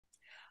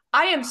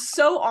I am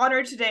so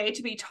honored today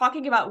to be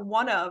talking about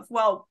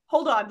well,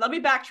 hold on, let me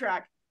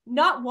backtrack.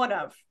 Not one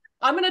of,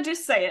 I'm going to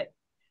just say it,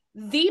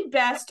 the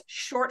best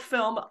short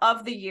film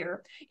of the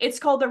year. It's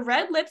called The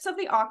Red Lips of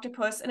the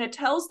Octopus, and it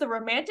tells the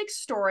romantic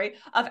story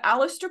of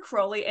Aleister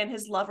Crowley and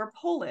his lover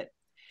Pollitt.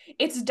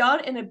 It's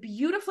done in a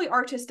beautifully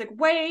artistic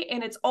way,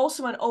 and it's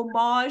also an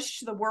homage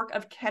to the work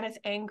of Kenneth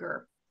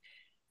Anger.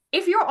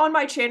 If you're on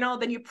my channel,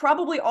 then you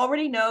probably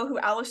already know who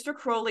Aleister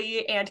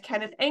Crowley and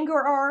Kenneth Anger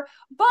are,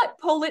 but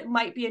Pollitt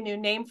might be a new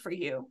name for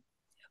you.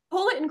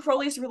 Pollitt and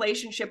Crowley's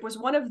relationship was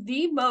one of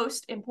the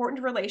most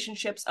important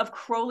relationships of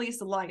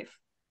Crowley's life.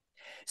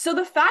 So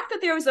the fact that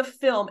there was a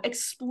film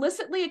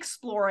explicitly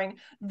exploring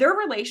their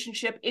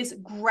relationship is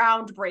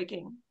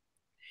groundbreaking.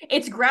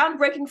 It's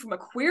groundbreaking from a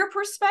queer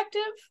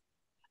perspective,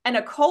 an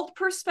occult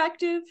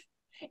perspective,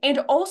 and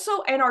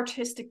also an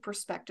artistic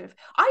perspective.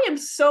 I am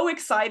so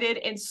excited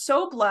and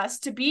so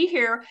blessed to be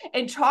here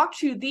and talk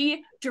to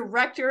the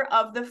director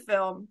of the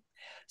film.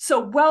 So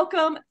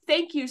welcome.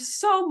 Thank you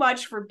so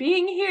much for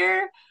being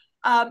here.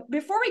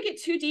 Before we get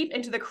too deep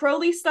into the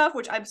Crowley stuff,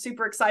 which I'm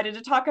super excited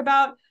to talk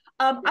about,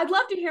 I'd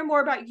love to hear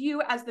more about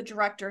you as the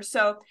director.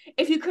 So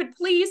if you could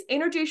please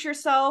introduce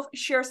yourself,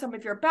 share some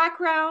of your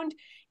background,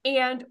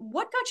 and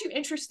what got you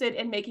interested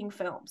in making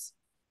films?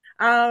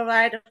 All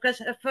right. Of course,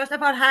 first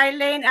of all, hi,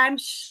 Lane. I'm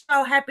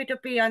so happy to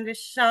be on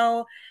this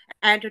show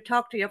and to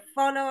talk to your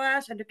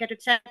followers and to get to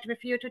chat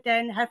with you today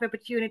and have the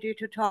opportunity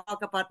to talk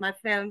about my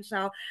film.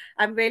 So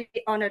I'm really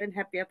honored and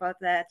happy about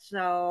that.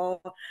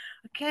 So,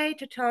 okay,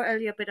 to tell a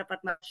little bit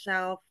about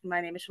myself, my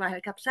name is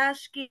Rahel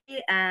Kapsaski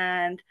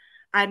and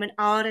I'm an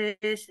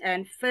artist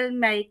and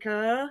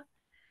filmmaker.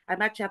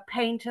 I'm actually a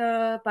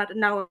painter, but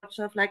now it's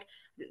sort of like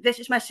this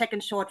is my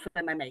second short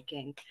film I'm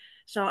making.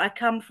 So I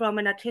come from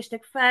an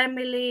artistic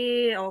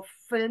family of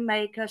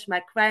filmmakers.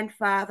 My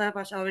grandfather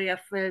was already a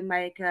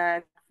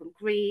filmmaker from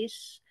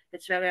Greece.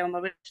 That's where I'm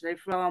originally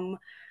from.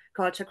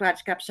 Called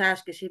Director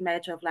Kapsaski. He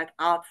made sort of like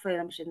art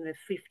films in the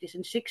 50s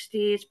and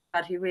 60s,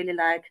 but he really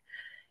like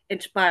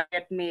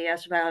inspired me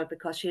as well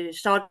because she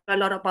taught me a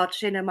lot about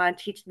cinema and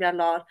teach me a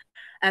lot.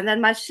 And then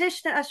my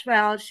sister as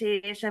well, she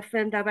is a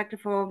film director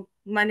for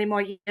many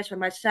more years than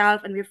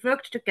myself, and we've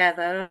worked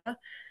together.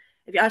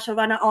 We also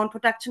run our own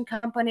production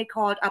company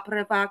called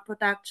Park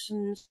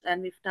Productions,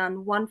 and we've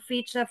done one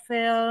feature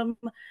film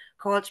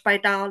called Spy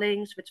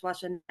Darlings, which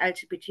was an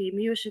LGBT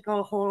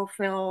musical horror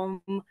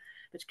film,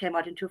 which came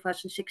out in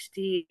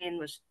 2016,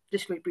 was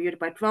distributed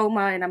by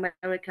Roma in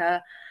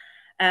America.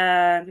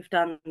 And we've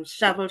done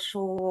several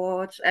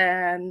shorts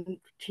and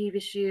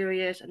TV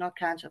series and all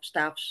kinds of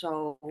stuff.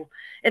 So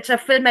it's a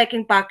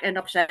filmmaking bug and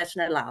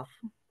obsession I love,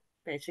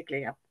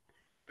 basically. Yeah.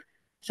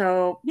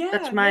 So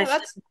that's Yeah, my yeah,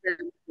 that's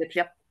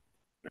yep.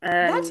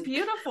 that's And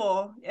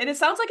beautiful. And it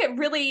sounds like it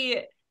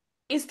really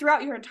is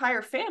throughout your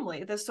entire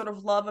family, this sort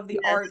of love of the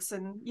yes, arts.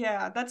 And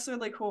yeah, that's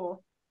really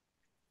cool.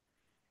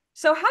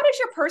 So, how does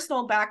your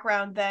personal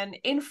background then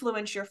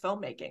influence your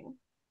filmmaking?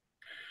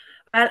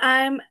 well,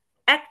 I'm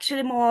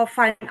actually more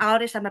fine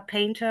artist. I'm a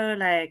painter,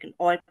 like an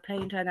oil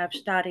painter, and I've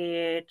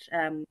studied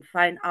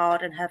fine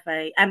art and have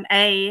a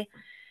MA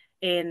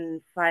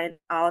in fine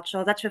art.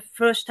 So that's the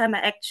first time I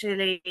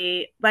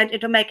actually went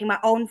into making my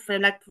own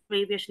film. Like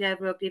previously, I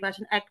worked either as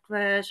an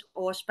actress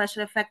or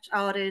special effects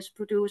artist,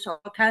 producer,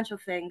 all kinds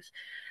of things.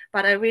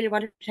 But I really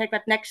wanted to take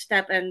that next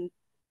step and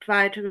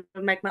try to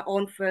make my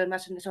own film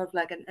as an sort of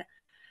like an.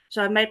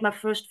 So I made my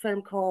first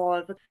film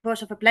called The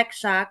Curse of a Black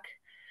Sack,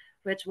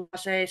 which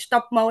was a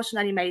stop motion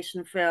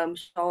animation film.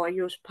 So I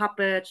used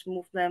puppets,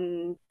 moved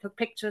them, took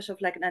pictures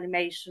of like an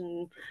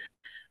animation,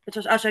 which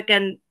was also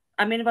again,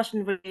 I mean, it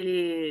wasn't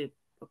really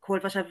cool.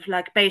 It was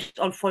like based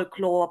on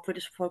folklore,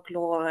 British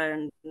folklore,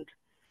 and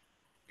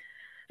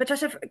which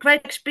was a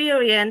great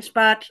experience.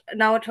 But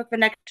now I took the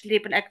next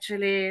leap and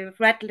actually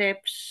Red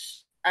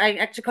Lips. I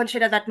actually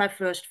consider that my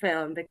first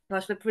film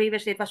because the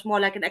previously it was more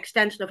like an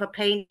extension of a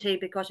painting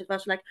because it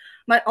was like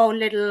my own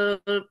little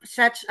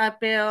sets I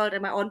built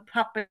and my own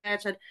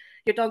puppets, and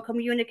you don't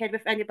communicate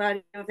with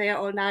anybody. You're there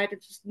all night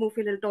and just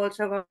moving little dolls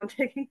around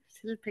taking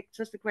little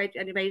pictures, the great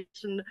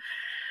animation.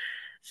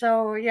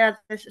 So yeah,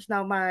 this is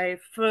now my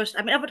first.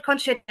 I mean, I would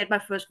consider it my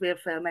first real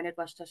film, and it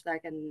was just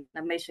like an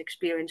amazing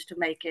experience to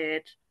make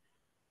it.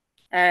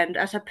 And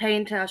as a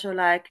painter, also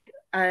like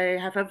I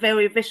have a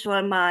very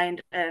visual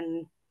mind,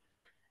 and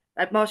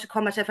I mostly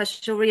call myself a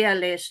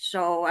surrealist.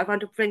 So I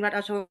want to bring that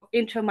also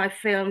into my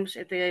films,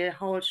 the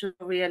whole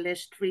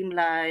surrealist,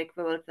 dreamlike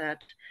world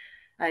that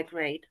I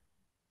create.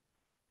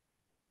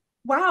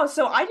 Wow,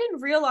 so I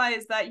didn't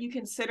realize that you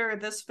consider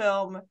this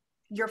film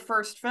your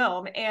first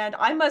film. And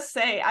I must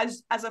say,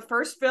 as a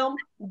first film,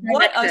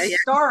 what a Director, yeah.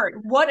 start.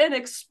 What an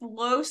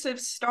explosive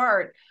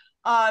start.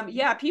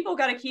 Yeah, people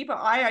got to keep an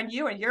eye on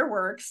you and your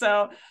work.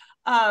 So,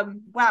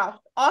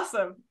 wow,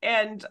 awesome.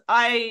 And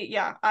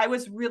I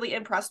was really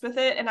impressed with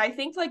it. And I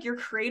think like your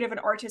creative and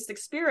artistic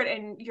spirit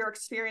and your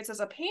experience as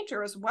a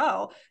painter as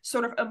well,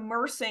 sort of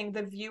immersing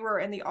the viewer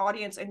and the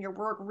audience in your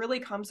work really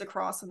comes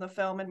across in the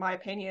film, in my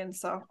opinion.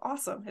 So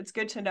awesome. It's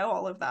good to know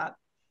all of that.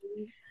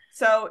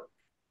 So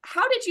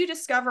how did you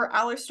discover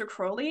Aleister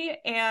Crowley,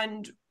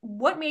 and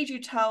what made you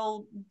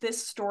tell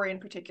this story in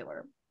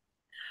particular?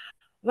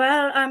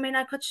 Well, I mean,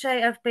 I could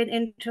say I've been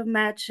into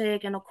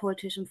magic and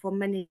occultism for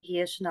many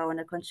years now, and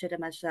I consider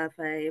myself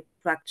a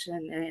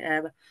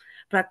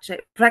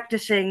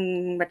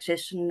practicing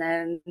magician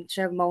and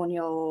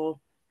ceremonial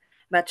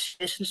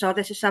magician. So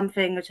this is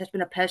something which has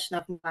been a passion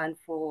of mine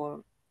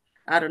for,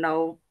 I don't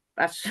know,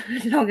 as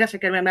long as I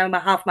can remember,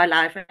 half my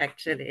life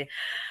actually.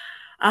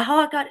 How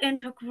I got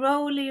into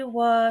Crowley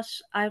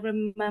was, I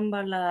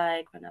remember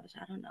like when I was,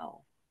 I don't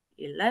know,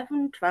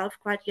 11, 12,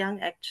 quite young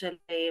actually.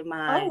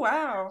 Oh,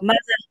 wow.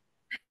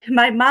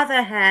 My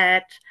mother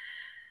had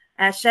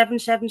a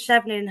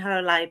 777 in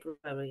her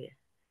library,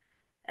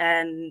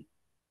 and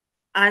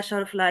I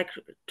sort of like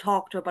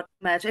talked to her about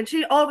magic, and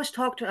she always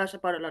talked to us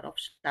about a lot of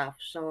stuff.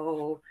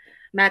 So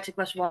magic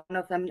was one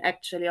of them,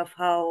 actually, of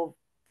how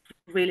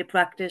really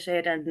practice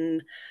it,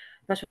 and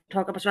that's what we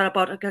talk as well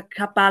about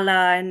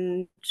Kabbalah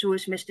and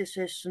Jewish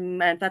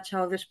mysticism, and that's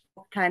how this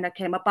book kind of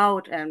came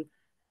about. And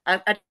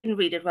I didn't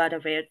read it right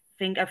away. I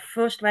think I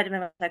first read it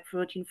when I was like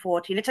 13,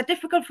 14. It's a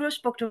difficult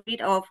first book to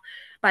read off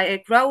by a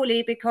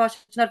Crowley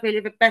because it's not really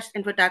the best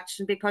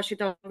introduction because you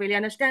don't really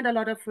understand a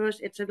lot of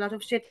first. It's a lot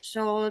of shit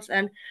souls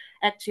and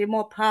actually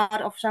more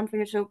part of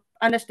something to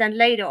understand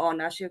later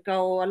on as you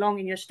go along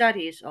in your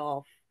studies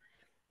of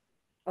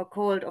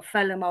occult or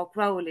Phelim or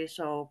Crowley.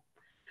 So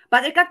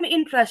but it got me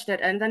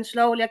interested, and then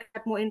slowly I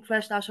got more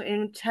interest also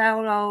in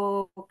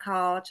tarot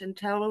cards and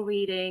tarot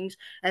readings,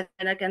 and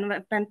then again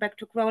went back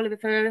to Crowley with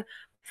the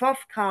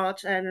Thoth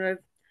cards, and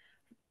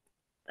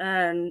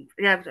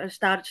yeah, I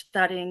started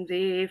studying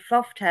the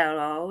Thoth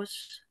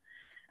tarots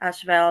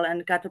as well,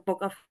 and got the Book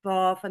of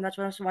Thoth, and that's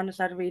when I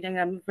started reading.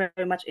 I'm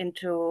very much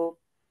into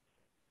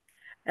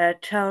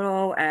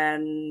tarot,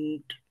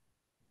 and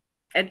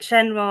in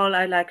general,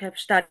 I like have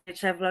studied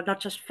several,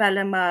 not just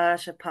Phelim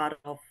as a part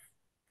of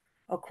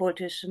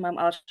occultism. I'm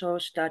also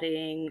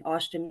studying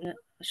Austin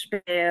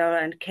Spear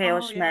and Oh,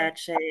 chaos yeah.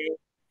 magic.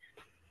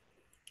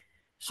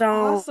 So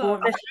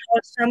Awesome. this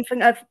is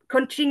something I've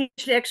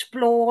continuously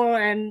explore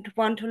and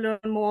want to learn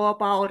more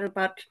about it,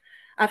 but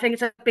I think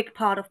it's a big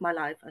part of my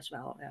life as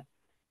well. Yeah.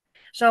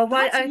 So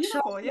why That's I chose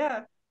beautiful.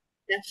 Yeah.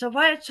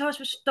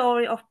 the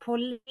story of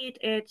Pollitt,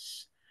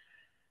 it's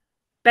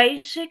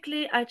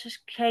basically I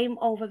just came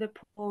over the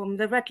poem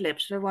The Red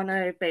Lips, the one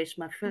I based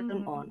my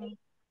film on. Mm-hmm.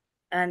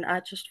 And I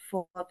just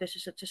thought this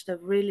is just a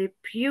really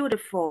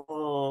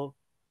beautiful,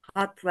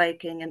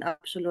 heartbreaking, and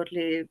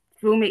absolutely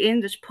threw me in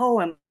this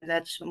poem.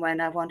 That's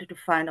when I wanted to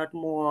find out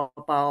more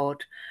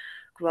about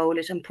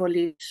Crowley's and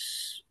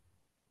Polly's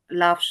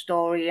love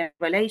story and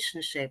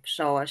relationship.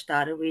 So I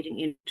started reading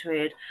into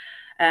it.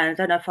 And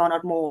then I found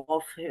out more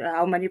of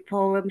how many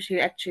poems he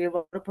actually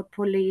wrote about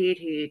Polly.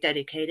 He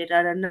dedicated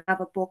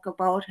another book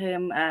about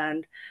him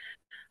and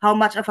how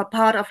much of a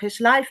part of his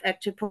life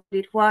actually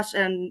Polly was.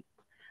 And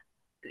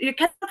you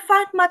cannot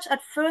find much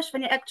at first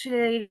when you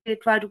actually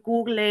try to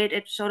Google it.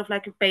 It's sort of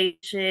like a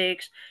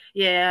basics.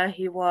 Yeah,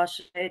 he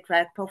was a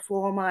drag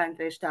performer and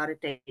they started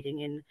dating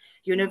in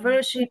Mm-hmm.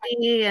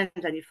 university. And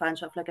then you find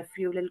sort of like a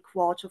few little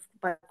quotes of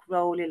by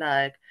Crowley,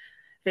 like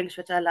things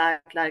which I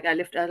like I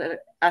lived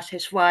as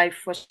his wife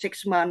for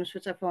 6 months,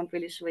 which I found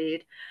really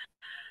sweet.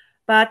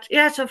 But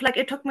yeah, so like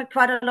it took me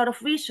quite a lot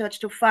of research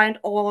to find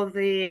all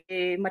the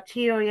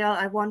material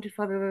I wanted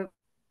for the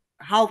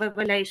how the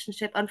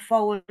relationship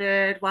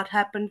unfolded, what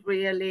happened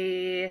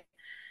really.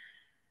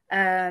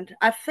 And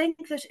I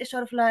think this is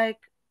sort of like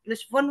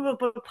this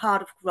vulnerable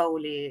part of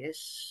Crowley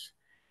is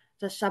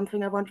just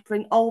something I want to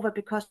bring over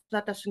because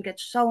that doesn't get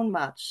shown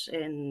much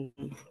in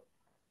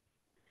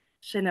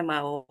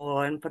cinema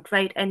or in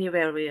portrayed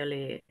anywhere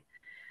really.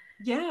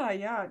 Yeah,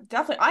 yeah,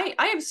 definitely.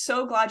 I am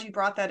so glad you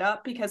brought that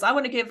up because I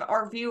want to give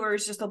our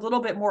viewers just a little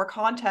bit more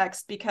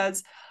context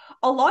because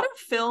a lot of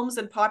films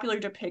and popular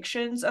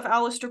depictions of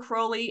Aleister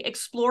Crowley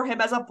explore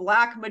him as a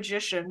black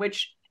magician,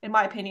 which in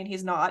my opinion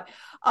he's not,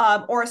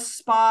 or a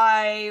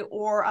spy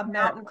or a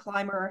mountain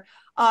climber.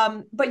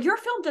 But your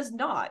film does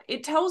not.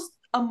 It tells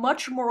a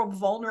much more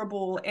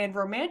vulnerable and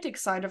romantic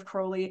side of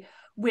Crowley,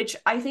 which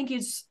I think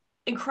is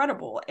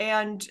incredible.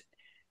 And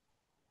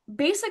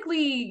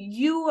basically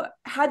you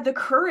had the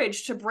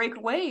courage to break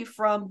away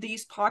from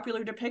these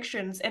popular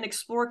depictions and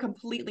explore a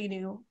completely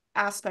new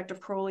aspect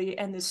of Crowley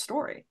and this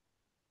story.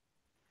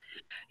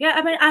 Yeah,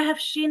 I mean, I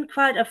have seen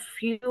quite a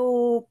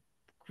few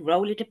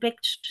Crowley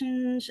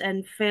depictions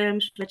and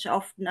films which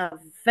often are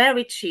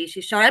very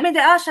cheesy. So, I mean,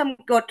 there are some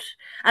good,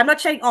 I'm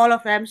not saying all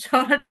of them,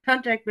 so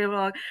don't take me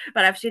wrong,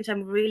 but I've seen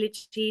some really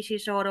cheesy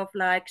sort of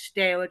like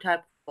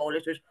stereotype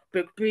Crowley, this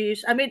big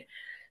piece. I mean,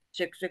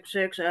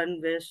 666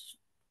 and this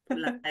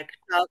like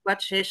dark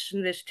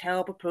magician, this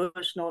terrible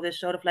person, or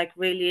this sort of like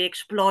really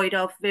exploit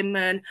of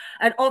women,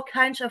 and all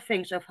kinds of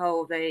things of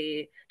how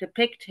they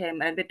depict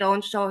him, and they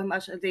don't show him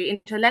as the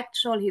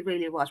intellectual he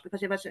really was,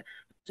 because he was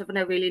in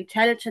a really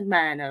intelligent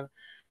manner.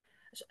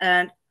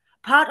 And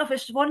part of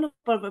his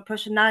wonderful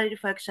personality,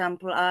 for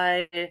example,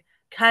 I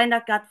kind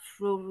of got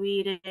through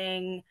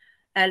reading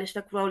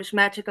Aleister Crowley's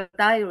Magical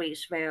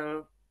Diaries,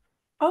 where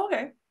Oh,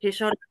 okay. He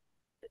sort of,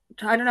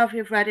 I don't know if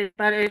you've read it,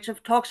 but it sort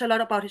of talks a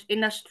lot about his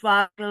inner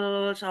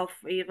struggles of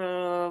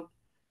either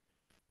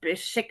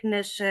his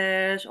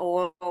sicknesses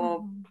or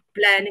Mhm.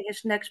 planning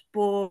his next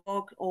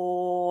book,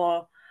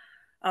 or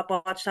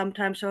about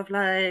sometimes sort of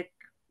like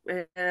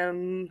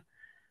um,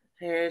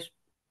 his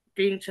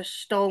being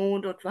just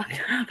stoned or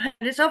drugged up. And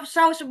it's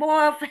also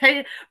more of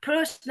a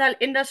personal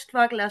inner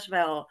struggle as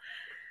well.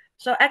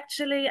 So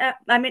actually,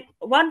 I mean,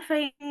 one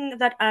thing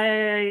that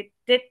I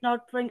did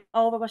not bring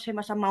over was him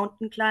as a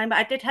mountain climber.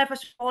 I did have a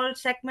small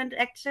segment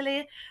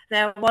actually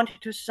that I wanted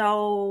to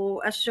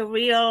show a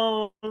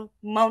surreal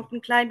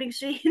mountain climbing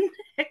scene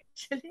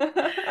actually,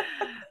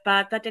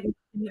 but that didn't,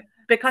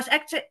 because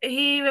actually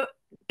he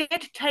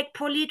did take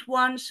Pollitt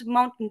once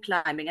mountain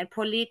climbing, and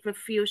Pollitt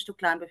refused to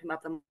climb with him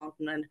up the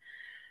mountain.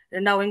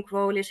 And knowing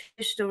Crowley's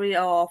history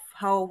of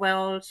how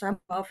well some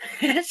of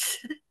his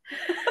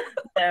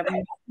um,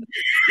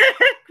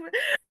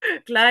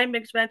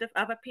 climbing went with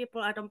other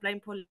people, I don't blame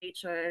Pollitt,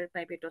 so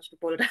maybe it was the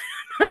bullet.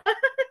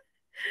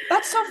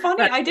 That's so funny.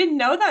 But I didn't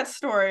know that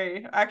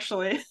story,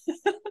 actually.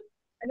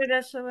 I mean,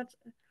 that's so much.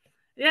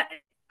 Yeah,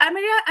 I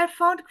mean, yeah, I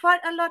found quite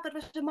a lot. That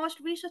was the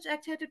most research I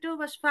had to do,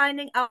 was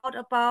finding out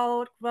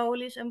about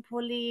Crowley's and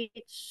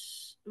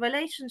Pollitt's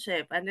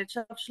relationship, and it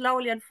sort of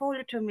slowly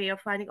unfolded to me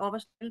of finding all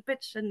those little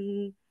bits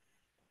and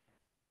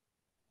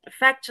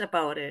facts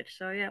about it.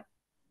 So yeah.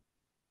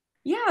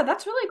 Yeah,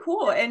 that's really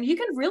cool. And you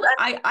can really,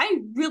 I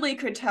really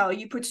could tell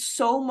you put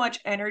so much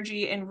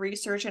energy and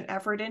research and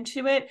effort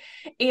into it.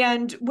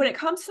 And when it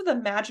comes to the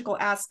magical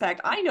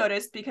aspect, I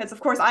noticed, because of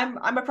course I'm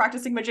a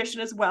practicing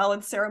magician as well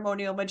and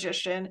ceremonial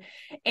magician.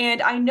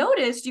 And I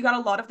noticed you got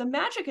a lot of the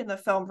magic in the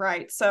film,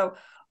 right? So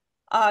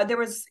there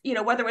was,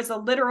 whether it was a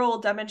literal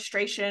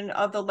demonstration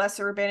of the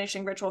lesser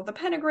banishing ritual of the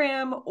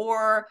pentagram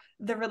or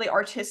the really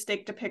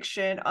artistic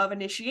depiction of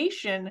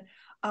initiation.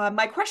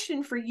 My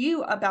question for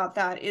you about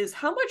that is,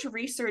 how much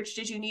research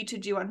did you need to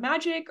do on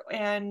magic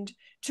and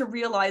to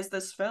realize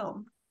this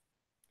film?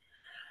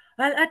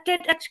 Well, I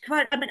did actually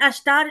quite. I mean, I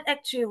started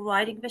actually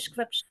writing the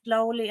script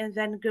slowly and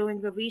then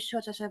doing the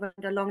research as I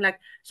went along. Like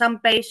some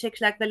basics,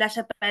 like the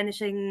lesser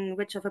banishing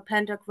witch of a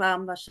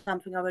pentagram, was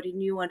something I already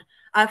knew, and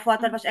I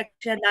thought that was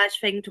actually a nice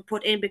thing to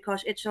put in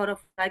because it's sort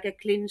of like a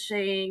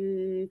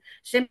cleansing,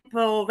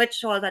 simple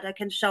ritual that I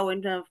can show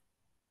in the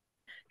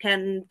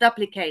can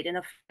duplicate in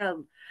a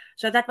film.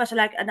 So that was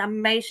like an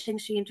amazing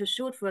scene to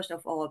shoot, first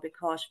of all,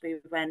 because we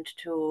went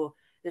to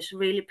this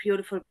really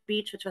beautiful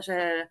beach, which was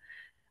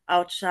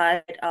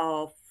outside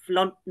of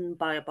London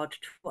by about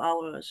 2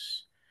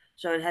 hours.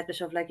 So it had this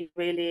sort of like a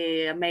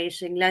really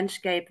amazing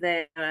landscape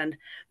there. And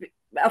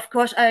of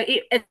course,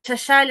 it's a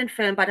silent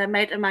film, but I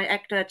made my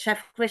actor,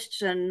 Jeff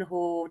Christian,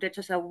 who did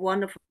just a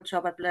wonderful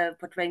job at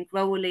portraying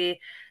Crowley,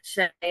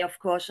 say, of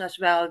course, as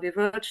well, the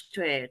words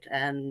to it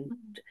and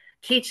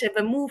teach him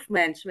the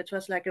movements, which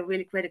was like a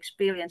really great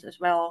experience as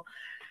well.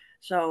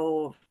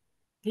 So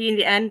he in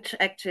the end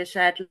actually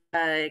said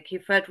like he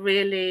felt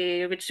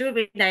really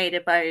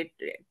rejuvenated by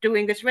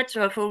doing this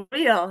ritual for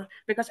real,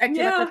 because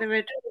actually that's what Yeah. they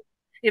were doing.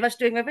 He was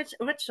doing a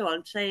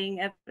ritual,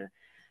 saying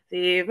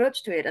the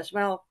words to it as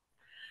well.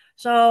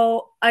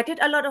 So I did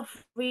a lot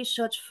of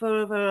research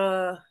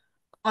further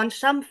on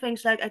some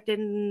things like I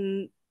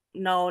didn't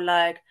know,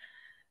 like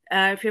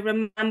if you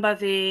remember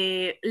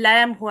the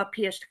lamb who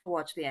appears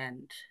towards the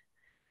end.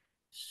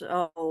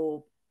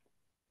 So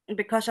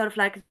because sort of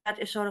like that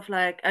is sort of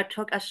like I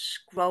took as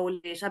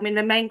Crowley's. I mean,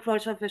 the main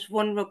Crowley of this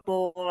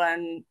vulnerable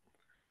and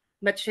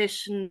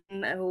magician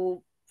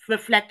who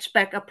reflects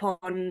back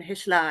upon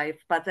his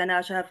life, but then I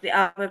also have the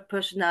other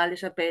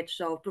personalities a bit,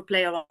 so to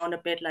play around a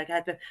bit. Like I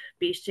had the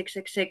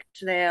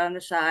B666 there on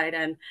the side,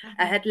 and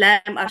I Mhm. had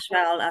Lamb as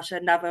well as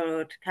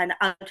another kind of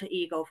alter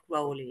ego of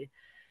Crowley.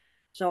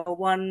 So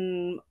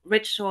one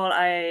ritual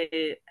I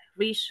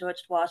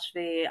researched was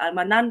the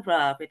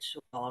Almanandra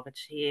ritual,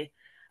 which he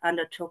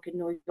undertook in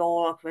New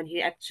York when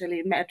he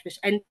actually met this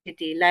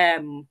entity,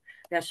 Lamb.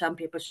 There are some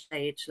people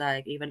say it's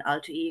like even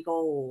alter ego,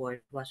 or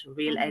it was a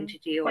real Mhm.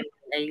 entity, or an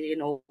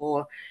alien,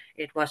 or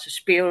it was a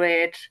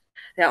spirit.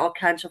 There are all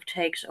kinds of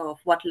takes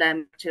of what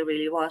Lamb actually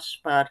really was.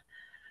 But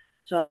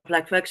so,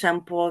 like for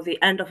example,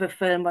 the end of the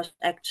film was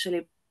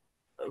actually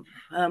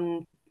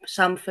um,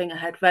 something I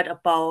had read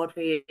about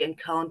we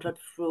encountered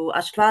through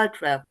astral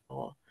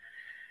travel,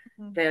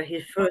 Mhm. where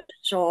he first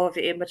saw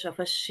the image of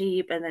a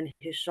sheep, and then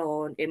he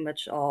saw an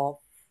image of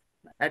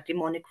a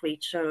demonic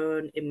creature,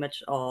 an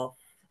image of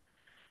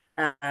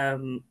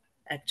um,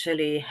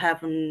 actually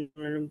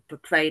heaven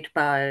portrayed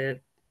by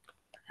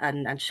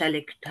an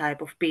angelic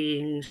type of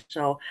beings.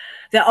 So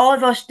there are all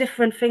those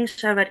different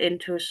things I read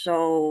into.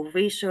 So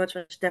research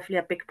was definitely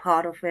a big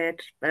part of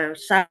it.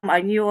 Some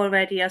I knew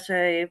already as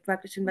a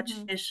practicing Mhm.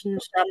 magician.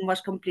 Some was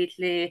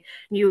completely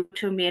new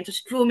to me and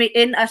just drew me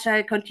in as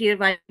I continued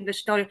writing the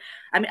story.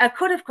 I mean, I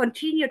could have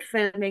continued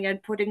filming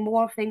and putting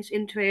more things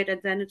into it,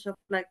 and then it's sort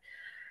of like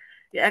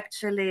you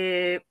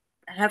actually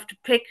have to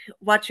pick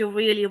what you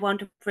really want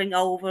to bring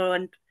over.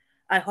 And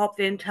I hope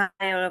the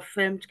entire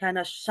film kind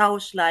of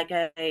sounds like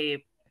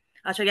a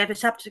so yeah, the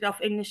subject of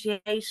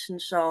initiation.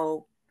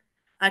 So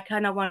I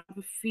kind of want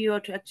the viewer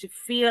to actually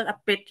feel a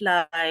bit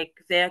like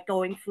they're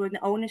going through an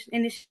own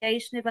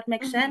initiation, if that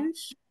makes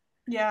sense.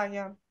 Yeah,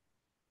 yeah.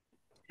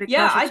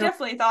 Yeah, Because I it's a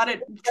definitely thought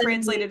it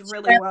translated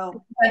really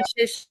well.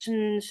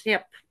 transitions.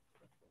 Yep.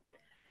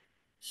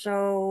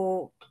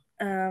 So,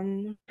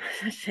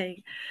 let's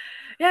see.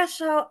 Yeah,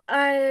 so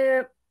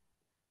I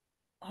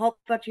hope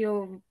that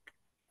your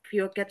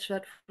viewer gets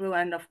that through.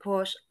 And of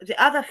course,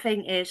 the other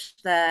thing is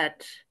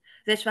that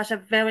this was a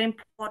very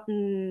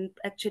important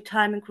actually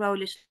time in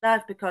Crowley's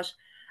life, because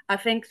I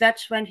think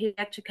that's when he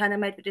actually kind of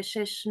made the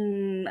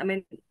decision. I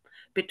mean,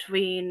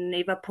 between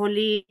either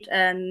Pollitt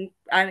and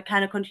I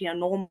kind of continue a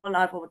normal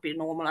life, or would be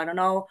normal, I don't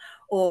know,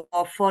 or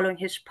following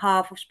his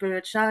path of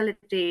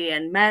spirituality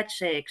and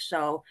magic.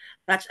 So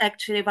that's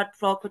actually what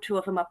broke the two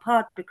of them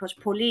apart, because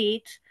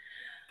Pollitt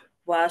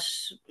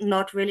was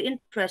not really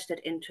interested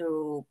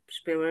into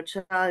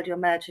spirituality or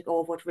magic,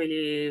 or would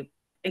really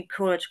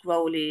encourage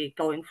Crowley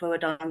going further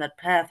down that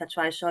path. That's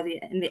why I saw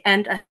in the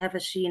end I have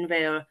a scene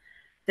where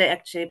they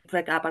actually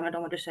break up. I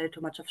don't want to say too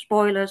much of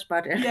spoilers,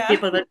 but Yeah.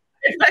 people will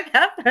break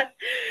up.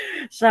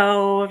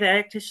 So they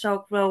actually saw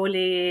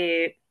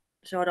Crowley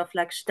sort of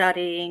like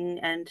studying,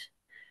 and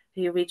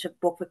he reads a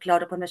book with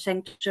Cloud upon the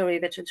Sanctuary,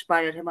 which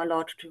inspired him a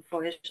lot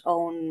for his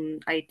own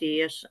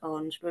ideas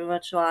on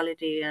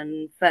spirituality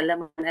and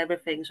Vellum and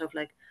everything. So,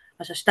 like,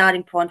 as a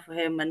starting point for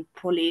him, and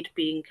Pollitt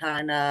being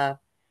kind of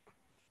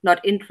not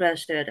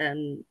interested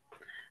and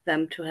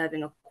them to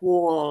having a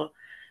quarrel.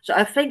 So,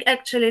 I think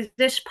actually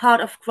this part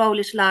of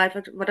Crowley's life,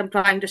 what I'm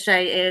trying to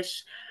say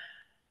is,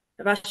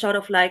 it was sort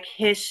of like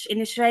his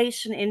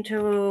initiation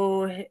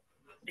into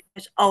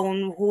his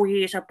own, who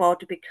he is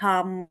about to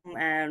become,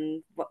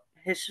 and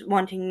his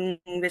wanting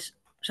this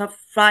sort of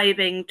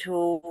thriving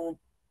to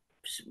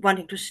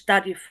wanting to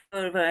study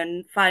further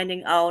and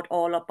finding out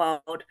all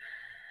about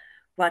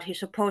what he's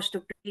supposed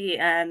to be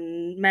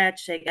and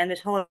magic, and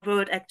this whole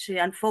world actually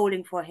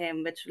unfolding for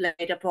him, which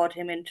later brought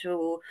him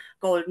into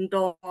Golden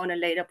Dawn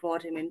and later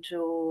brought him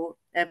into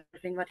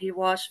everything that he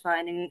was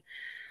finding.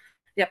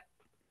 Yep.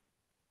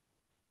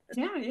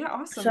 Yeah, yeah,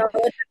 awesome. So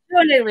it's a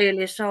journey,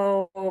 really.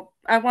 So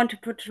I want to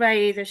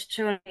portray this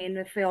journey in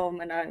the film,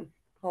 and I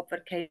hope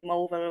it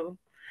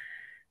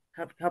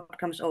hope it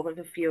comes over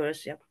the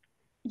viewers. Yeah.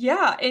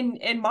 Yeah,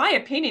 in my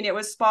opinion, it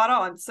was spot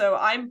on. So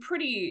I'm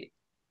pretty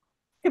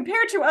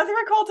compared to other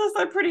occultists,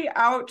 I'm pretty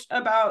out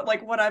about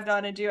like what I've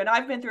done and do. And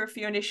I've been through a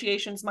few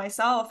initiations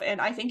myself, and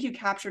I think you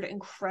captured it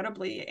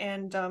incredibly.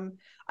 And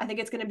I think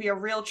it's going to be a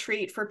real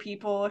treat for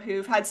people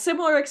who've had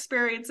similar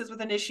experiences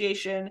with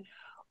initiation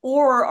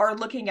or are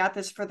looking at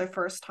this for the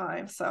first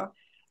time. So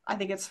I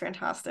think it's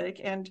fantastic.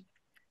 And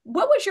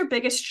what was your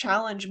biggest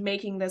challenge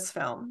making this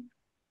film?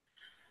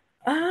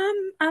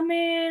 I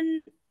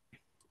mean,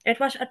 it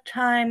was at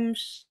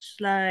times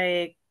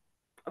like,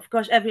 of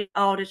course, every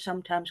artist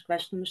sometimes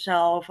question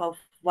himself of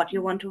what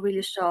you want to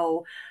really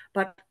show,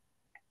 but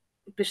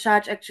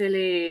besides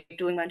actually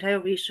doing my entire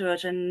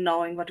research and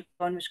knowing what to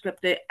go on the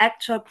script, the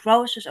actual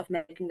process of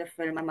making the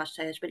film, I must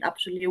say, has been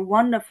absolutely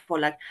wonderful.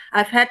 Like,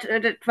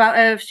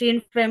 I've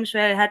seen films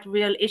where I had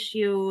real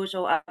issues,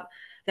 or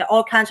there are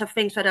all kinds of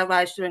things that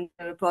arise during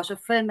the process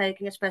of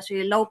filmmaking,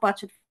 especially low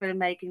budget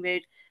filmmaking, where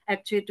you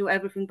actually do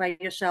everything by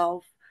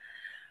yourself.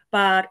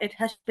 But it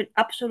has been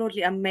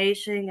absolutely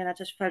amazing, and I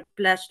just felt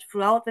blessed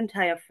throughout the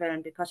entire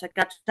film, because I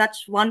got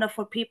such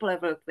wonderful people I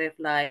worked with,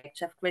 like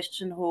Jeff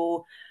Christian,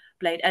 who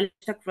played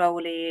Aleister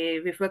Crowley.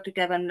 We've worked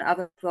together on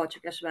other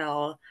projects as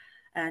well,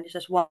 and it's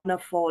just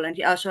wonderful. And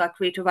he also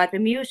agreed to write the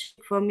music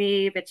for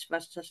me, which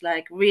was just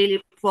like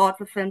really brought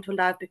the film to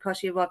life, because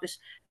he wrote this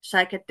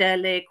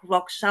psychedelic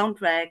rock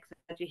soundtrack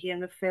that you hear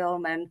in the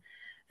film, and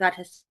that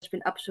has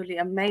been absolutely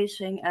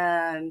amazing.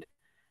 And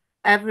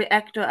every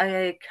actor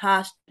I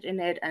cast in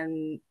it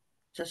and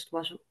just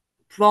was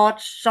brought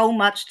so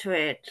much to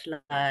it.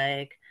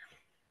 Like,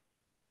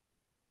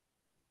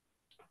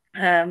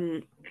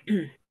 um,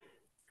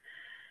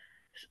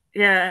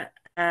 yeah,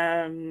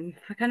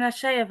 what can I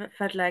say? It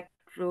felt like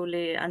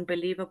truly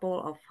unbelievable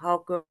of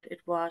how good it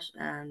was,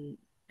 and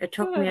it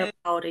took me Good.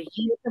 about a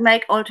year to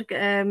make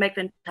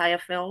the entire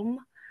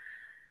film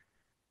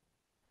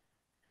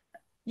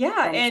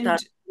Yeah, from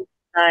start.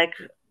 Like,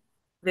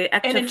 the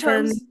and actual in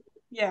film, terms,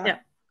 yeah. yeah,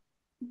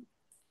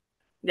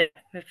 yeah,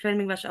 the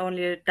filming was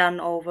only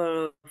done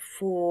over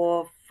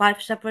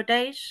 5 separate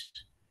days.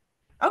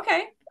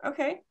 Okay,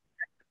 okay.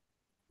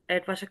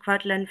 It was a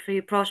quite lengthy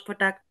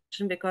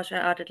post-production, because I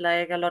added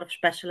like a lot of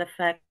special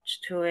effects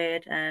to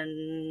it,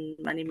 and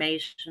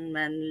animation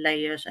and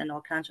layers and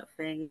all kinds of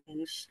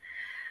things.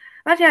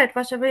 But yeah, it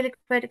was a really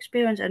great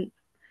experience. And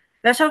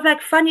there's sort of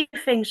like funny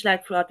things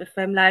like throughout the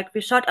film. Like,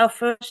 we shot our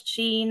first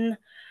scene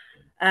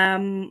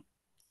um,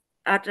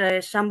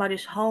 at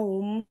somebody's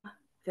home,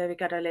 where we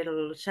got a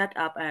little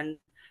setup, and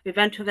we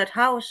went to that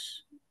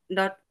house,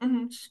 not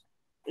Mhm.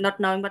 not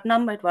knowing what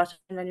number it was.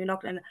 And when we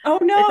knocked, and Oh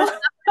it was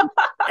no.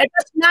 it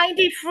was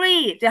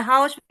 93. The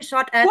house we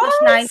shot at was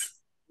What? 90.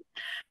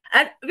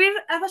 And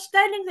I was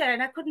standing there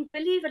and I couldn't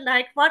believe it.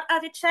 Like, what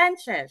are the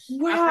chances?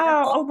 After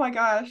Wow. Oh my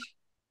gosh.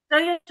 So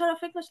you sort of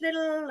think was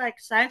little like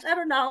science. I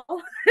don't know.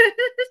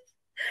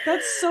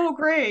 That's so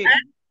great.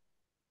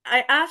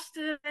 I asked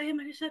him,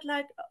 and he said,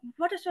 like,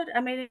 what is it?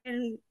 I mean,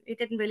 he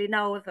didn't really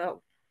know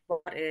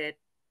what it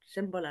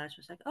symbolized. I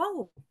was like,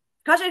 oh,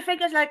 because I think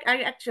it's like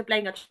I actually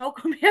playing a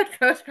joke on me at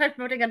first by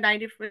putting a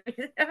 93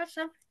 or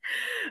something.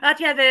 But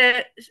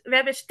yeah,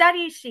 where the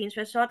study scenes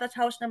were shot at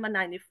house number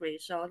 93,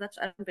 so that's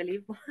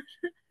unbelievable.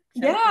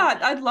 Yeah,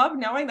 Exactly. I'd love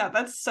knowing that.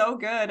 That's so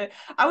good.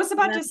 I was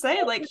about to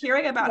say, like,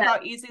 hearing about Yeah. how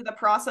easy the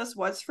process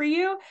was for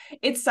you,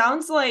 it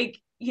sounds like,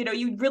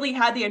 you really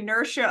had the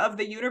inertia of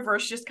the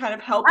universe just kind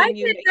of I helping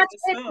you think make that's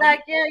this it. film.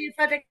 Like, yeah, you've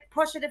got a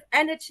positive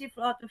energy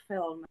throughout the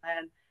film,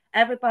 and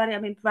everybody. I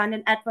mean,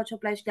 Brandon Edwards, who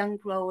plays young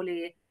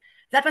Crowley,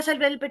 that was a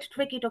little bit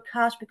tricky to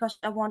cast because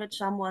I wanted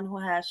someone who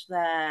has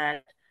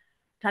that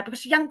type.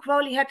 Because young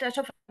Crowley had a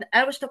sort of an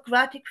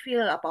aristocratic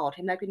feel about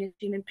him. Like when you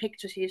see him in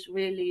pictures, he's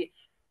really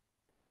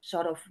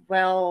sort of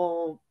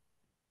well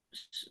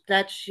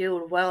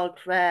statued, well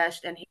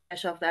dressed, and he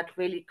has sort of that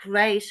really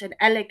grace and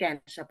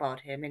elegance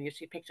about him. And you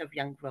see pictures of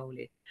young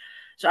Crowley.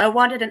 So I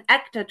wanted an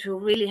actor to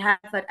really have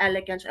that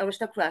elegance,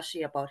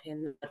 aristocracy about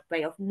him, that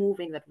way of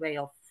moving, that way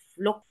of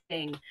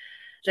looking.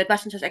 So it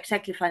wasn't just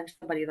exactly finding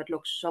somebody that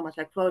looks so much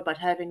like Crowley, but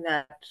having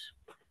that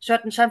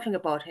certain something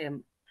about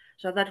him.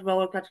 So that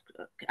role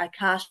I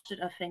casted,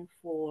 I think,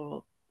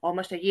 for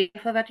almost a year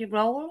for that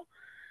role.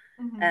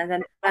 Mhm. And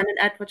then Brandon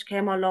Edwards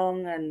came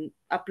along and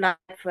applied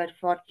for it,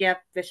 thought,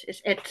 yep, this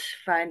is it,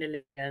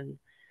 finally. And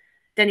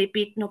then he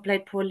beat no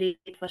played Pollitt.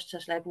 It was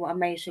just like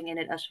amazing in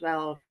it as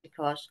well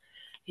because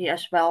he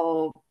as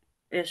well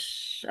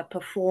is a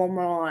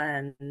performer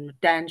and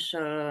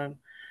dancer,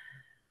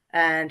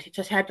 and he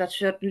just had that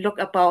certain look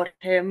about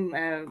him.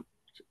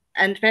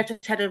 And they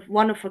just had a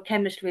wonderful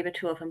chemistry, the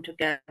two of them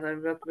together,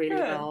 and worked really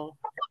Good. well.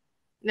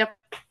 Yep.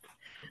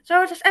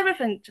 So just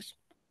everything just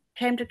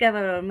came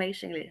together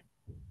amazingly.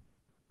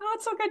 Oh,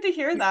 it's so good to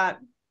hear that.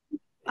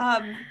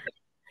 Um,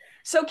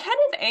 So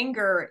Kenneth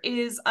Anger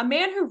is a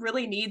man who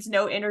really needs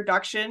no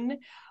introduction,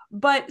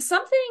 but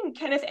something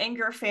Kenneth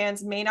Anger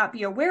fans may not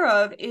be aware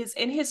of is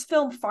in his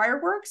film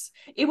Fireworks,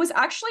 it was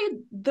actually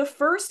the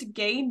first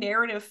gay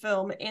narrative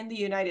film in the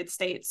United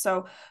States.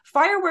 So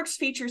Fireworks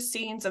features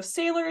scenes of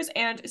sailors,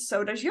 and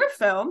so does your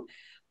film.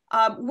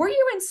 Were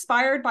you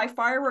inspired by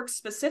Fireworks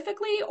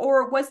specifically,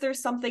 or was there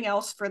something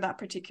else for that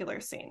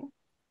particular scene?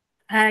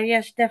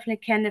 Yes, definitely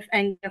Kenneth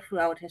Anger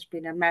throughout has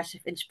been a massive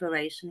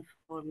inspiration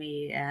for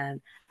me. And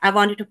I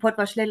wanted to put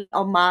those little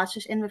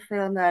homages in the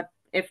film that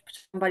if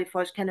somebody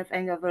follows Kenneth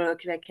Anger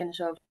work, they can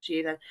sort of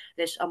see that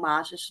there's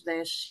homages,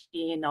 there's,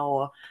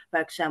 for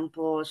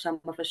example, some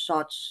of the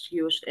shots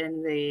used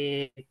in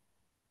the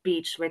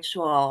beach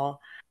ritual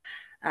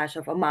as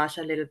of homage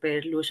a little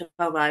bit, Lucifer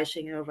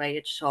rising in a way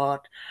it's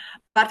shot.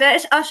 But there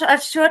is also a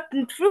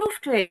certain truth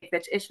to it,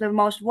 which is the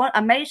most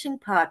amazing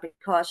part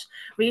because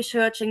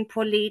researching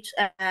Pollitt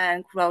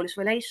and Crowley's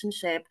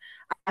relationship,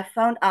 I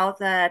found out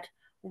that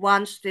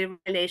once the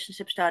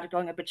relationship started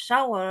going a bit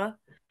sour,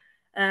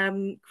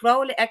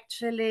 Crowley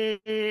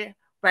actually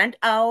went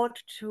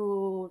out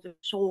to the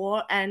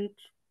shore and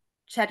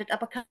chatted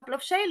up a couple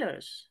of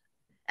sailors.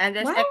 And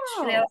there's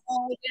actually a Wow.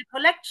 whole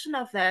collection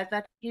of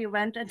that he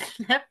went and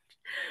slept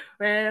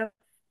where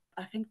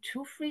I think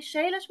two, three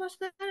sailors was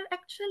there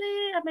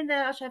actually. I mean,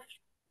 there also have,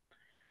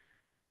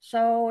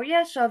 so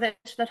yeah, so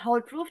there's that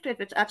whole proof to it.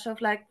 It's sort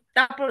of like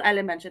double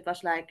elements. It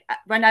was like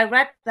when I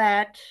read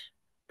that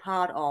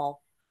part of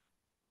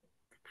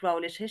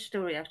Crowley's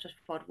history, I just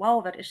thought,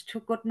 wow, that is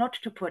too good not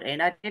to put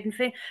in. I didn't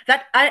think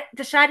that I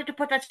decided to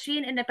put that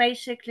scene in there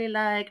basically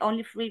like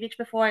only 3 weeks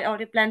before I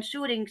already planned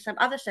shooting some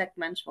other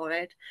segments for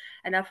it.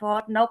 And I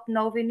thought, nope,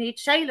 no, we need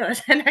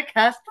sailors. And I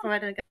cast for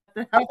it and got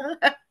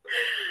the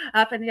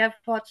up and yeah,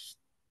 thought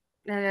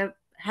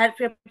had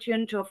the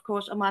opportunity to, of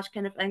course, homage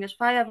Kenneth Anger's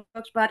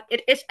Fireworks, but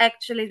it is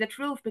actually the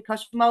truth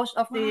because most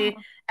of the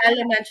Wow.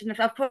 elements, and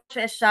of course,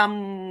 there's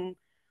some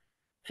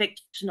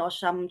fiction or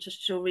some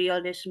just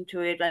surrealism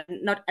to it,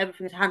 and not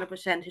everything is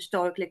 100%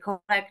 historically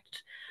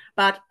correct,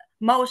 but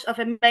most of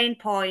the main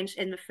points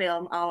in the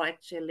film are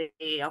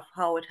actually of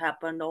how it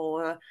happened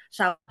or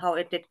somehow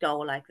it did go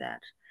like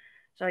that.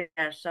 So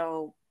yeah,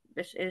 so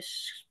this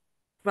is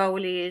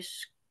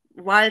Crowley's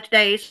wild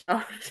days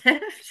of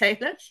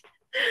sailors.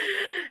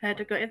 I had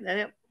to go in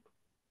there.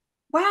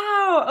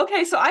 Wow.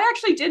 Okay, so I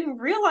actually didn't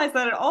realize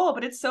that at all,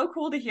 but it's so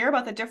cool to hear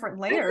about the different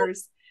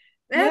layers.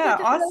 Yeah, Yeah,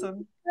 the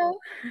awesome.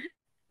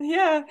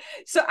 Yeah.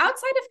 So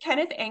outside of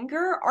Kenneth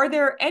Anger, are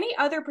there any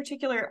other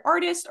particular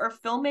artists or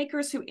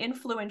filmmakers who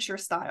influence your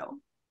style?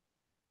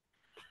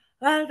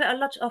 well, there are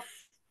lots of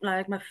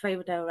like my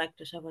favorite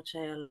directors. I would say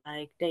are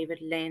like David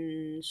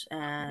Lynch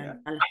Yeah.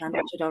 and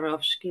Alejandro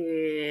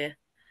Jodorowsky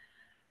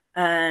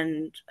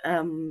and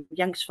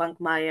Young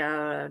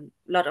Svankmajer.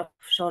 A lot of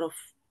sort of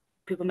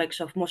people make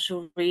sort of more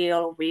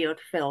surreal, weird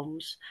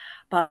films.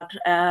 But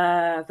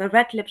The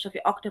Red Lips of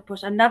the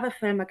Octopus, another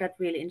film I got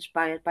really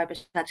inspired by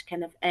besides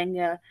Kenneth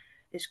Anger,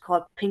 is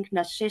called Pink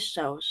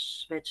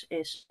Narcissus, which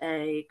is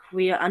a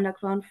queer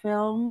underground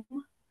film.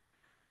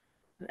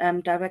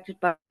 directed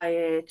by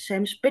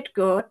James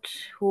Bidgood,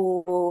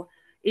 who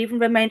even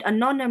remained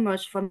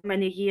anonymous for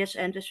many years.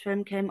 And this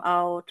film came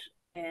out,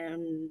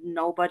 and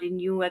nobody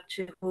knew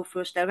actually who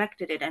first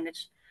directed it. And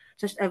it's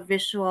just a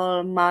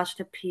visual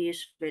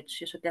masterpiece,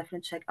 which you should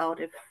definitely check out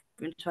if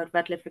you enjoyed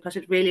Radcliffe, because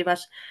it really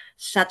was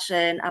such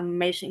an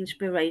amazing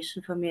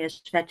inspiration for me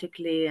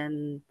aesthetically,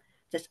 and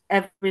just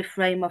every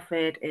frame of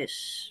it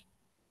is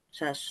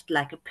just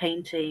like a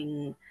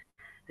painting.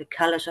 The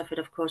colors of it,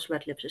 of course,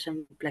 Radcliffe is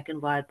in black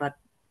and white, but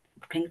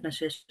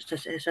Pinkness is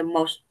the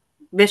most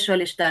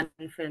visually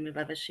stunning film you've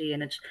ever seen.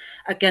 And it's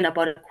again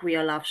about a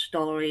queer love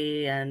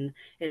story, and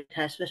it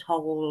has this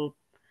whole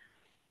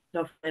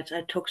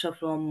it took so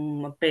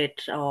from a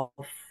bit of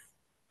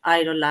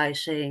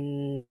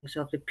idolizing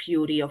sort of the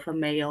beauty of a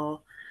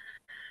male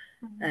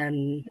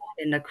and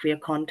in a queer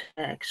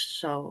context.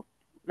 So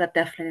that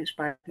definitely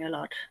inspired me a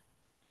lot.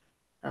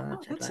 Oh,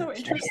 that's so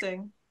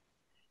interesting.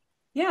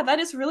 Yeah, that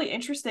is really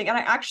interesting. And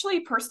I actually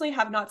personally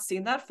have not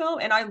seen that film,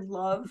 and I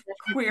love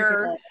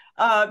queer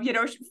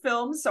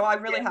films, so I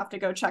really have to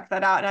go check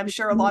that out. And I'm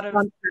sure a lot of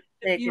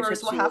the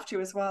viewers will have to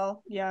as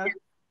well. Yeah.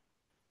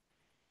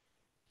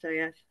 So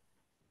yes.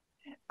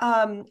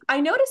 I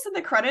noticed in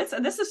the credits,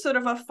 and this is sort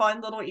of a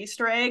fun little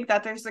Easter egg,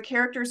 that there's the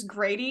characters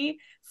Grady,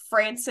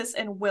 Francis,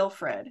 and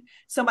Wilfred.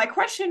 So my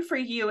question for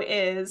you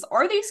is,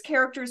 are these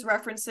characters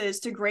references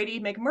to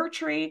Grady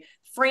McMurtry,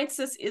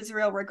 Francis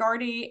Israel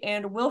Regardy,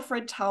 and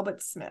Wilfred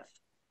Talbot Smith?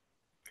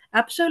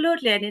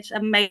 Absolutely, and it's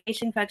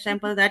amazing, for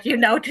example, that you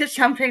notice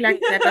something like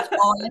that. That's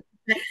all.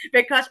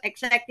 Because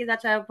exactly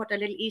that's why I put a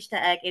little Easter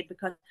egg in,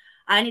 because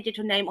I needed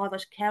to name all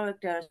those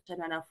characters,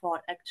 and then I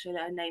thought actually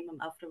I name them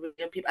after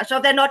real people. So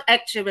they're not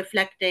actually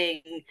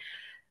reflecting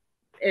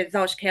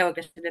those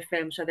characters in the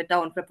film, so they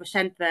don't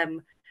represent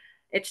them.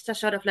 It's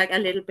just sort of like a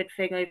little bit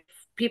thing. If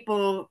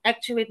people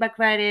actually read my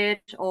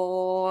credits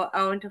or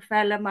are into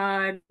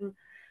Fellerman,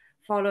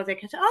 follow, they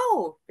can say,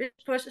 "Oh, this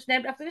person's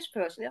named after this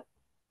person." Yeah,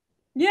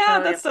 yeah,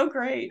 that's so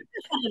great.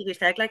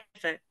 Easter egg, like I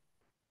said.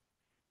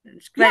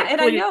 It's Yeah, great.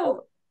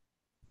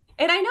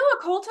 and I know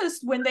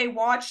occultists, when they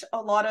watch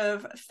a lot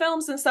of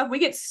films and stuff, we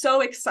get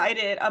so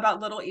excited about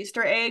little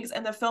Easter eggs,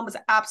 and the film is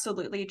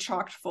absolutely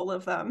chocked full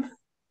of them.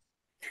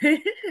 Yeah.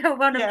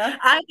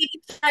 I get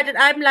excited.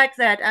 I'm like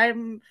that.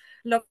 I'm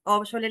look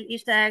always for little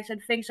Easter eggs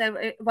and things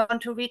I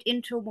want to read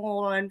into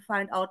more and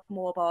find out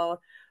more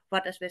about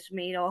what does this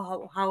mean,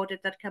 or how did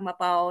that come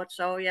about.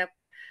 So yeah,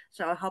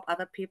 so I hope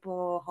other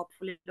people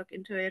hopefully look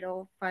into it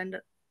or find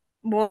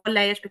more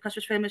layers, because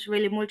this film is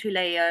really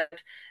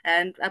multi-layered,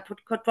 and I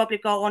could probably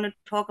go on and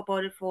talk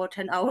about it for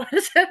 10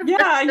 hours.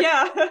 Yeah,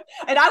 yeah.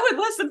 And I would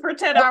listen for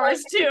 10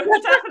 hours too.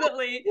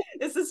 Definitely.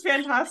 This is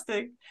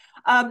fantastic.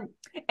 Um,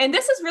 and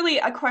this is really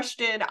a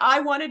question I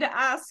wanted to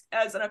ask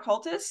as an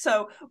occultist.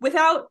 So,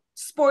 without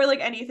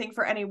spoiling anything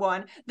for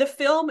anyone, the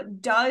film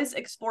does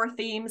explore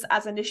themes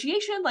as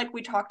initiation, like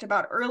we talked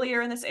about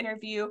earlier in this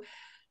interview.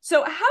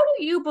 So, how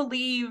do you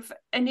believe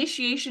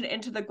initiation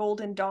into the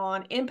Golden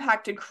Dawn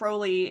impacted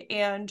Crowley,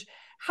 and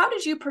how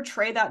did you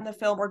portray that in the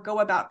film or go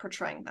about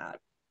portraying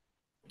that?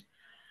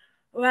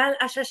 Well,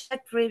 as I said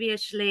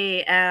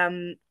previously,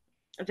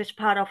 this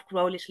part of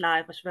Crowley's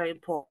life was very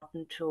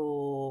important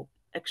to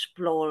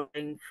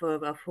exploring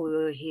further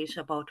who he is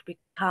about to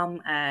become,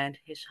 and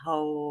his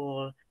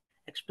whole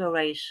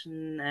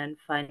exploration and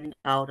finding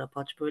out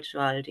about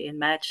spirituality and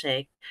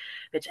magic,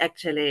 which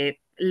actually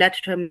led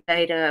to him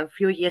later, a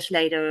few years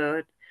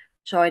later,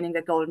 joining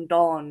the Golden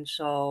Dawn.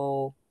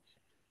 So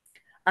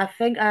I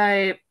think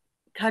I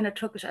kind of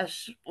took it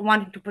as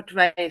wanting to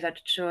portray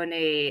that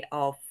journey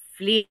of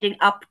leading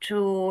up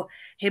to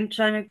him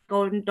joining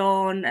Golden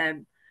Dawn.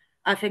 And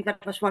I think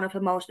that was one of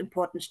the most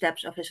important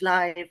steps of his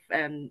life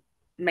and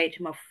made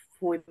him of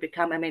who he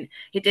become. I mean,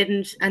 he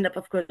didn't end up,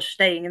 of course,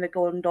 staying in the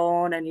Golden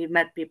Dawn, and he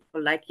met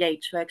people like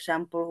Yates, for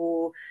example,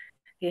 who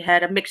he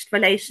had a mixed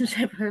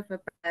relationship with.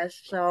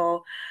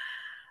 So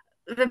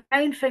the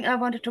main thing I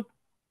wanted to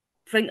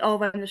bring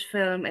over in this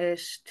film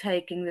is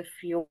taking the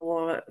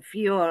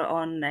viewer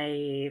on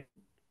a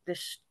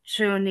this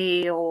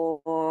journey,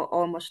 or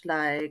almost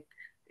like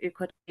you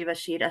could even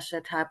see it as a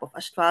type of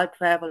astral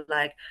travel,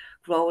 like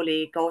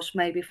Crowley goes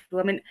maybe through.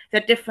 I mean, the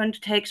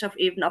different takes of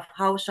even of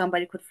how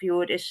somebody could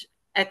view it. Is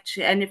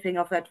actually anything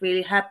of that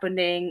really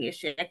happening? Is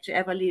he actually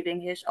ever leaving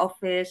his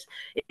office?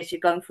 Is he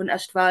going for an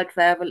astral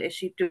travel? Is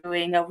he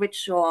doing a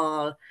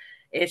ritual?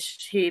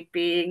 Is he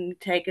being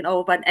taken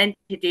over by an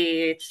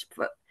entity?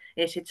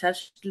 Is it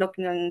just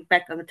looking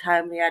back on the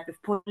time we had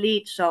with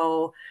Pollitt?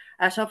 So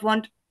I sort of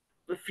want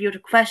a few the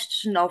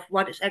question of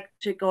what is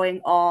actually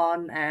going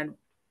on, and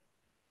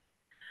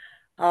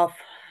of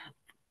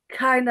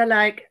kind of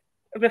like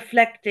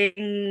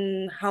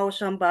reflecting how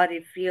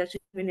somebody feels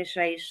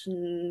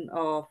administration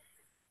of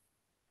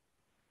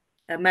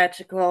a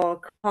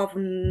magical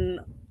coven,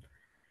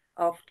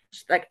 of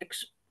like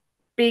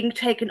being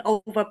taken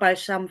over by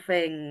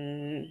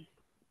something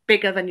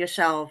bigger than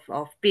yourself,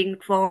 of being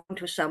drawn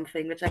to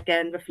something, which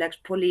again reflects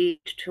Pollitt,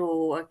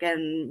 to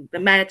again the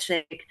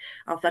magic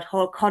of that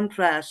whole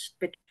contrast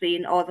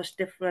between all those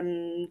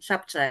different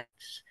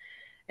subjects.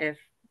 if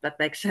that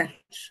makes sense.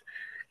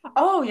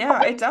 Oh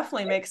yeah, it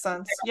definitely makes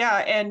sense. Yeah,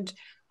 and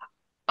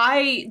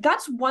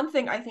that's one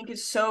thing I think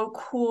is so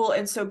cool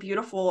and so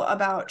beautiful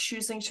about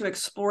choosing to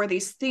explore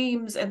these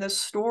themes and the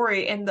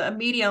story in the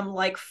medium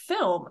like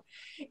film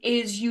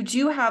is you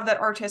do have that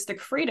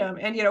artistic freedom.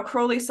 And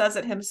Crowley says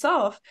it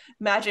himself,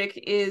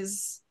 magic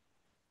is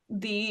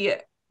the,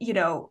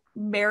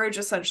 marriage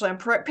essentially. I'm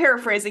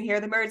paraphrasing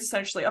here, the marriage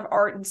essentially of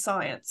art and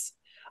science.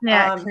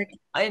 Yeah,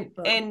 exactly.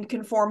 In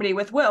conformity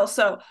with will.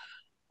 So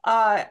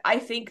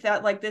I think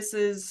that like this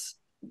is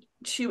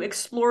to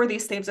explore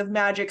these themes of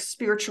magic,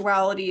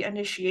 spirituality,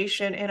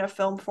 initiation in a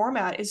film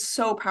format is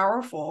so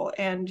powerful,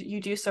 and you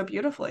do so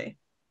beautifully.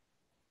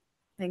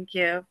 Thank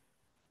you.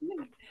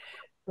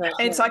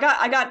 And so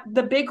I got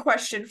the big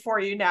question for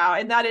you now,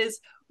 and that is,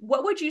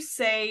 what would you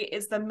say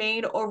is the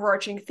main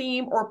overarching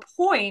theme or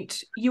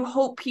point you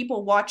hope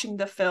people watching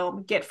the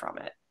film get from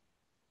it?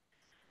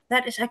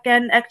 That is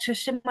again actually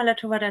similar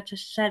to what I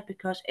just said,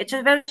 because it's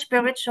a very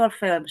spiritual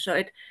film.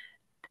 So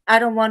I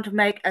don't want to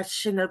make a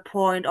single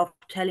point of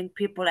telling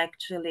people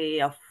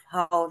actually of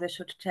how they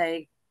should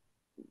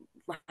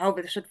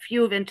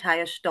view the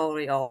entire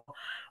story or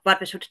what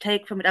they should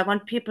take from it. I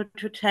want people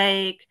to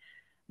take,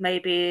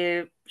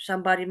 maybe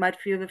somebody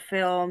might view the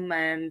film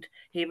and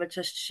he will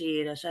just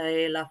see it as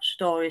a love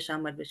story.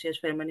 Someone will see a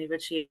film and he will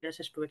see it as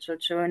a spiritual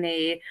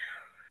journey.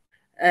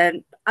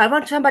 And I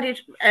want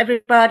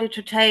everybody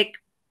to take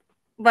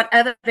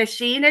whatever they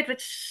see in it,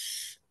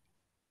 which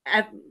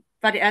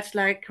everybody else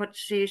like could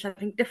see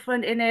something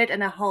different in it.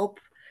 And I hope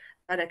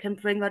that I can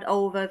bring that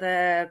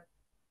over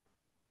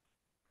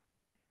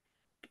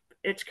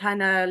it's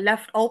kind of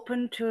left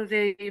open to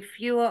the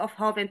viewer of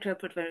how they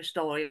interpret the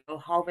story or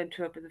how they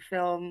interpret the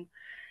film,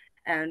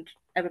 and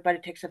everybody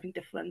takes something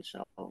different.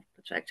 So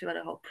that's actually what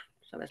I hope.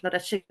 So it's not a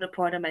single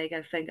point I make.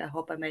 I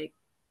hope I make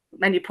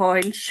many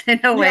points in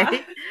a Yeah,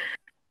 way.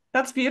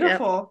 that's Yeah.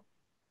 beautiful.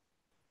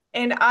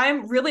 And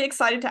I'm really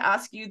excited to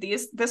ask you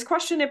this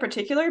question in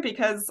particular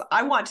because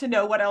I want to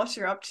know what else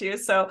you're up to.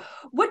 So,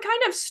 what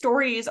kind of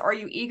stories are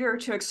you eager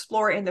to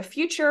explore in the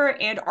future?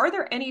 And are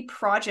there any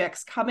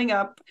projects coming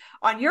up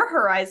on your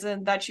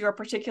horizon that you are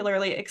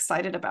particularly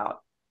excited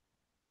about?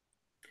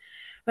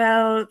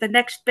 Well, the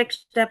next big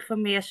step for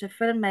me as a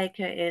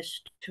filmmaker is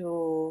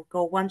to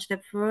go one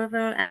step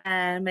further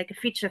and make a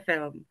feature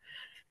film.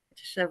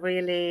 It's a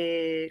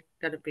really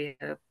going to be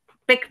a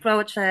big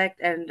project,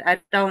 and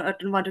I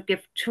don't want to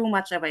give too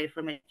much away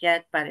from it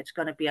yet, but it's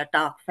going to be a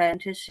dark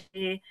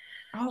fantasy.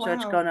 Oh, So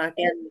it's wow. going to,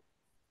 again,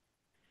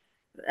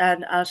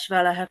 and as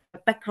well, I have a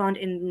background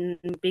in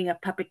being a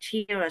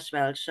puppeteer as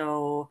well.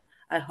 So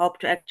I hope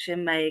to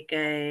actually make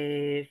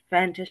a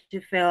fantasy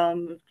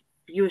film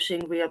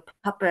using real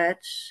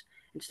puppets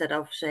instead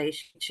of, say,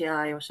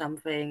 CGI or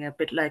something, a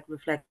bit like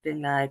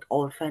reflecting like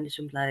old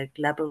fantasy like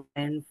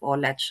Labyrinth or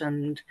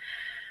Legend.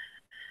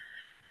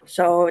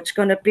 So it's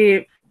going to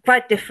be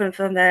quite different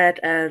from that.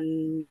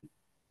 And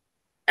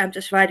I'm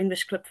just writing the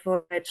script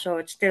for it. So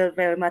it's still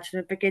very much in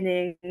the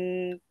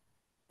beginning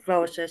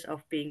process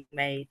of being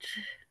made.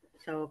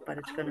 So, but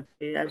it's going to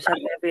be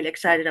something I'm really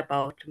excited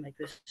about to make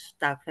this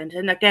dark fantasy.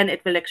 And again,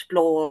 it will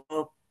explore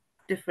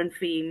different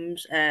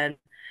themes, and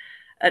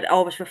it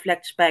always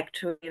reflects back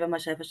to either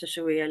myself as a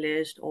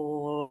surrealist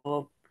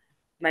or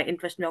my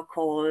interest in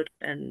occult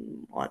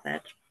and all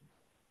that.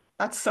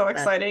 That's so But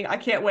exciting. I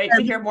can't wait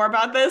to hear more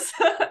about this.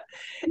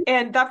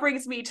 And that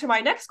brings me to my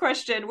next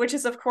question, which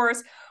is, of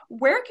course,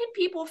 where can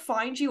people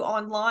find you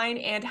online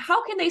and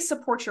how can they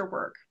support your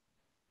work?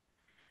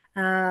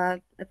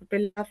 it would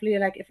be lovely,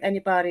 like if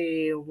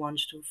anybody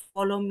wants to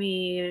follow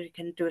me, you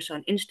can do so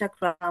on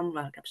Instagram,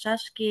 Rahel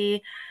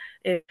Kapsaski.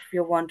 If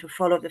you want to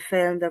follow the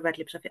film, The Red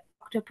Lips of the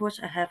Octopus,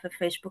 I have a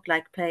Facebook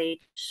like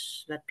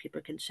page that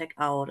people can check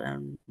out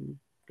and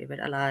give it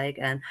a like.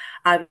 And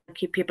I will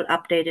keep people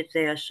updated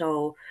there.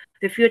 So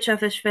the future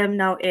of this film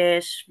now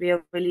is we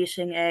are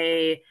releasing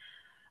a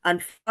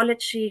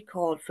anthology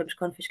called Films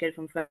Confiscated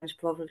from Friends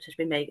Profile, which has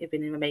been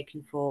in the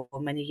making for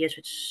many years,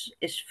 which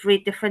is 3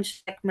 different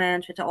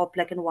segments, which are all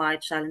black and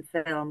white silent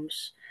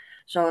films.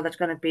 So that's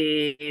going to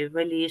be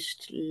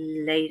released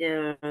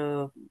later,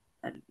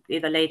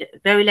 either later,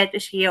 very late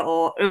this year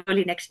or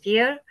early next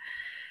year.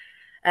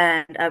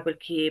 And I will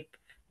keep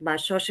my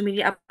social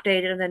media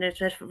updated. And then it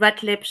says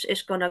Red Lips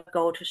is going to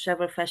go to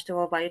several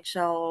festivals by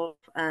itself.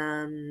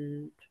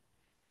 And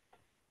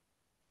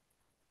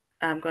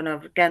I'm gonna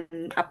again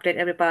update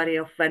everybody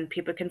of when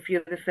people can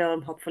view the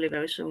film, hopefully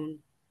very soon.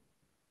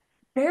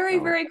 Very,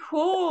 So very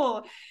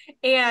cool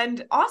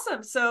and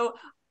awesome. So,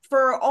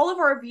 for all of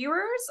our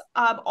viewers,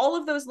 all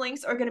of those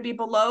links are going to be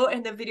below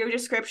in the video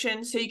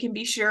description so you can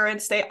be sure and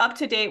stay up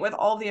to date with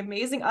all the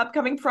amazing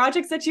upcoming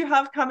projects that you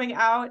have coming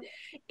out.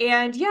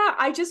 And yeah,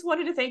 I just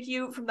wanted to thank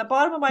you from the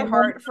bottom of my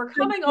heart for thank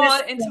coming you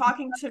on and so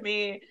talking to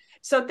me.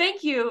 So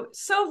thank you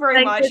so very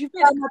Thank much. you You've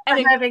been so much for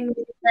an having me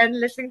and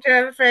listening to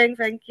everything.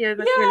 Thank you. It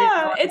was really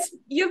yeah, it's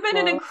you've been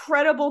an wonderful.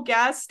 incredible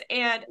guest,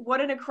 and what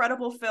an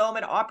incredible film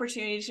and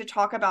opportunity to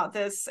talk about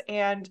this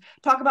and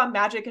talk about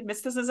magic and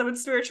mysticism and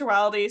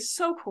spirituality.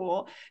 So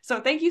cool.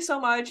 So thank you so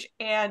much.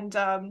 And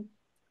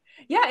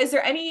yeah, is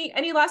there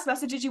any last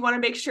messages you want to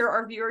make sure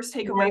our viewers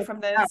take away Yeah, from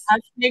I this? I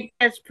think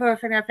that's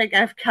perfect. I think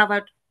I've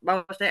covered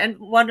most of it. And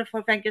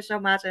wonderful. Thank you so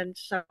much. And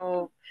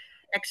so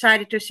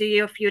excited to see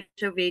your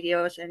future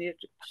videos. And you're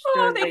just Oh,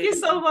 doing thank you really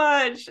so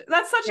well. much.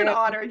 That's such an Yeah.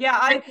 honor. Yeah,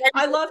 And I thank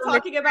you love for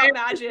talking about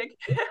listening. magic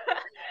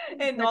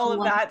and That's all of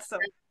wonderful. that. So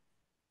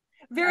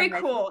very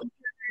Amazing. cool.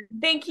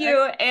 Thank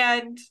you.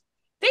 And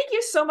thank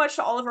you so much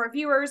to all of our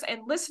viewers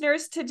and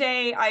listeners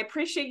today. I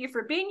appreciate you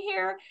for being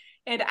here.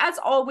 And as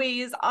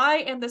always, I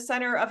am the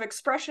center of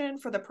expression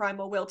for the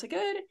primal will to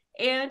good,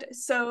 and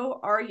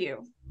so are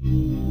you.